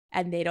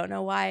and they don't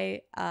know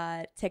why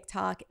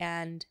TikTok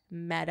and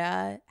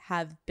Meta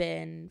have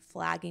been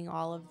flagging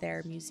all of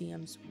their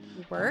museums'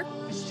 work.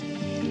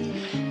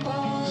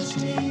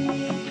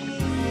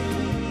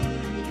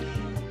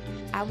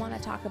 I want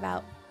to talk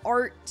about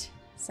art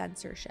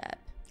censorship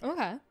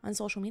on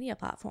social media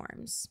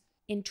platforms.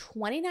 In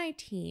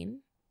 2019,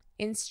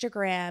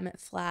 Instagram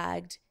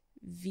flagged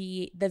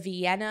the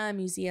Vienna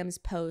Museum's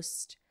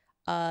post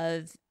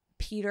of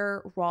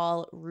Peter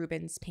Raul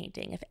Rubens'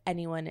 painting. If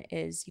anyone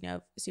is,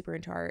 super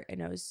into art and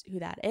knows who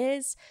that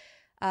is,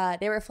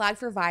 they were flagged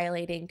for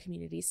violating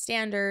community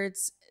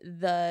standards.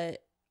 The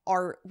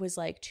art was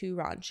like too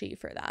raunchy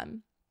for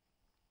them.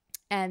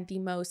 And the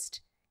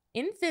most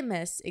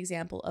infamous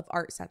example of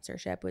art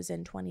censorship was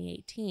in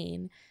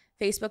 2018.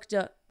 Facebook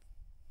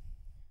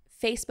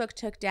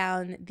took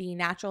down the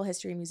Natural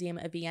History Museum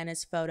of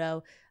Vienna's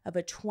photo of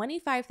a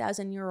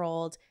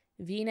 25,000-year-old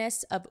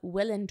Venus of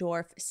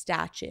Willendorf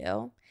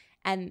statue.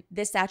 And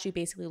this statue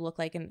basically looked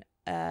like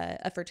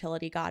a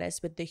fertility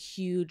goddess with the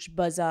huge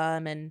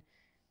bosom and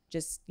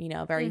just,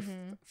 very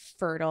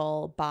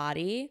fertile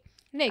body.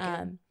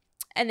 Naked.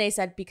 And they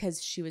said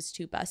because she was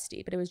too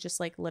busty, but it was just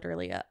like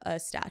literally a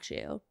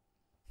statue.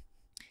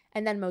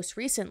 And then most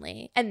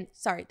recently, and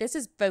sorry, this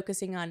is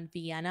focusing on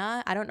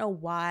Vienna. I don't know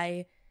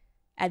why,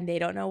 and they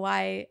don't know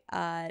why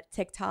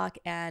TikTok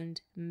and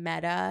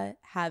Meta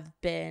have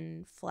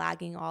been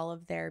flagging all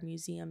of their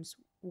museums'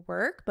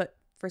 work, but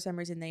for some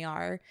reason they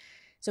are.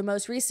 So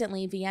most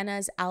recently,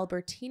 Vienna's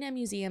Albertina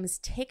Museum's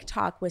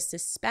TikTok was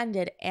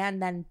suspended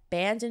and then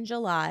banned in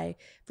July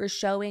for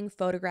showing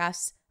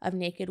photographs of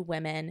naked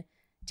women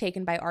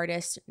taken by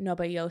artist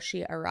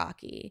Nobuyoshi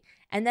Araki.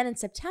 And then in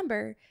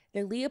September,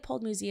 the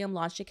Leopold Museum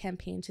launched a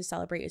campaign to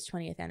celebrate its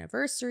 20th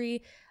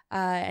anniversary,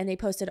 and they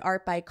posted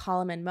art by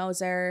Coleman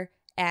Moser,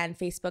 and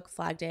Facebook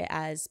flagged it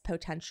as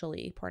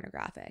potentially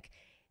pornographic.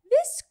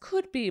 This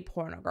could be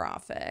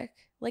pornographic.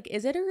 Like,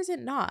 is it or is it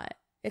not?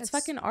 It's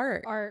fucking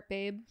art. Art,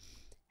 babe.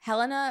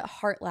 Helena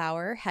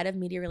Hartlauer, head of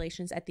media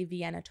relations at the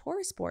Vienna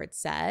Tourist Board,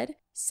 said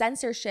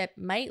censorship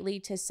might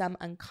lead to some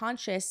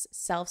unconscious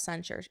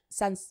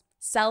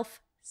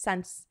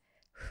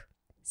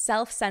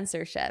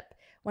self-censorship.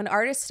 When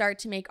artists start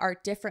to make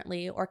art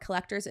differently or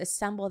collectors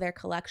assemble their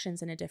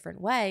collections in a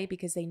different way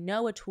because they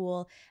know a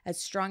tool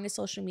as strong as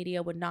social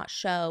media would not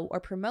show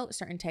or promote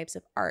certain types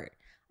of art.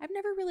 I've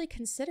never really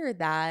considered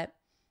that.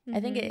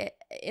 I think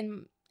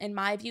in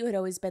my view, it had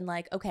always been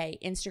like, okay,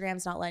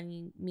 Instagram's not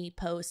letting me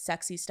post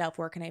sexy stuff.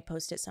 Where can I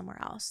post it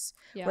somewhere else?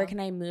 Yeah. Where can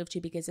I move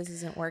to because this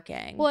isn't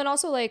working? Well, and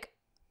also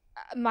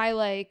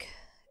my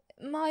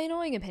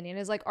annoying opinion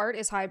is art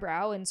is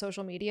highbrow and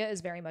social media is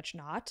very much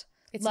not.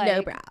 It's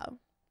lowbrow.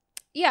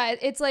 Yeah,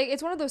 it's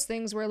one of those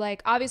things where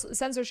obviously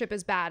censorship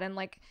is bad and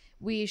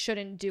we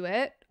shouldn't do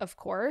it, of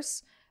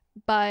course,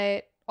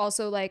 but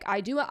also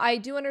I do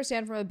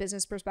understand from a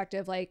business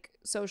perspective,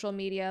 social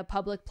media,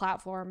 public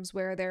platforms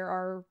where there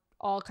are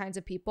all kinds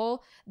of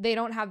people, they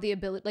don't have the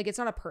ability, it's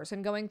not a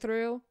person going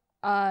through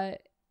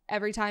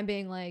every time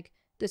being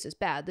this is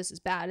bad. It's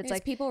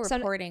people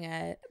reporting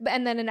it.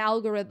 And then an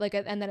algorithm,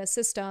 and then a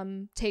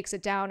system takes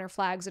it down or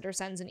flags it or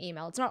sends an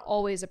email. It's not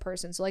always a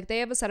person. So they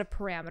have a set of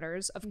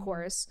parameters, of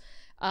course.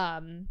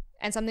 And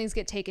some things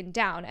get taken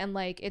down. And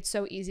it's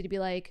so easy to be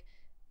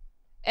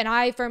and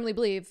I firmly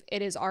believe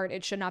it is art.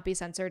 It should not be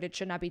censored. It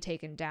should not be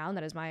taken down.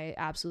 That is my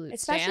absolute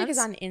Especially because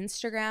stance. on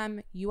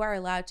Instagram, you are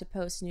allowed to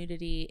post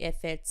nudity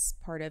if it's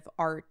part of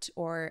art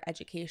or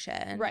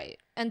education. Right.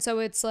 And so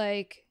it's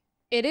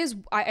it is,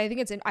 I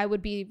think I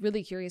would be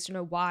really curious to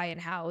know why and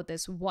how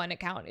this one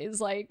account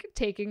is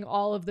taking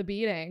all of the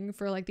beating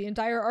for the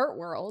entire art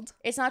world.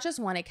 It's not just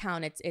one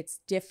account. It's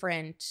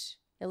different.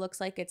 It looks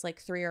like it's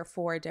 3 or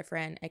 4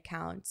 different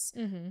accounts.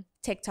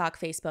 TikTok,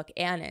 Facebook,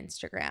 and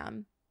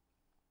Instagram.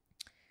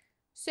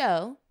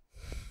 So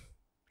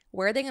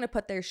where are they going to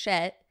put their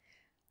shit?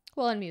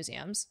 Well, in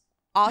museums.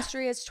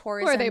 Austria's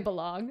tourism. Where they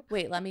belong.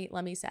 Wait, let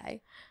me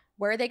say.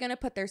 Where are they going to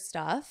put their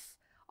stuff?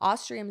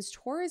 Austria's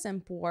tourism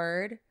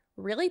board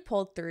really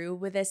pulled through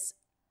with this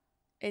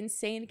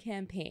insane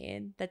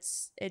campaign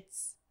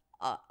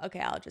okay,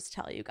 I'll just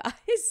tell you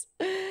guys.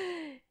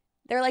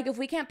 They're if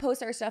we can't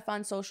post our stuff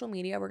on social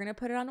media, we're gonna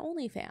put it on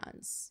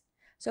OnlyFans.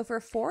 So for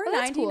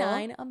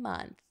 $4.99 a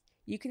month,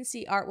 you can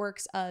see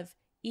artworks of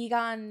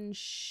Egon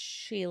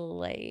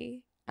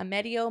Schiele,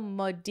 Amedeo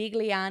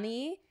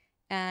Modigliani,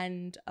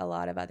 and a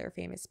lot of other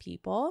famous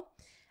people.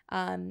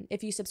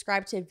 If you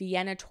subscribe to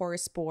Vienna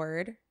Tourist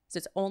Board, so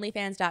it's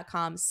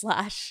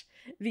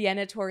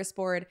onlyfans.com/Vienna Tourist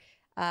Board.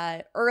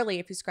 Early,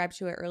 if you subscribe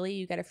to it early,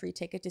 you get a free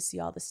ticket to see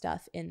all the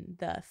stuff in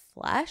the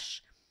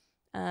flesh.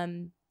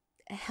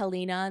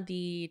 Helena,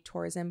 the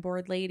tourism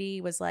board lady,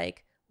 was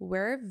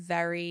we're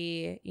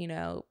very,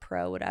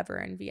 pro whatever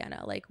in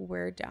Vienna.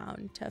 We're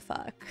down to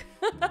fuck.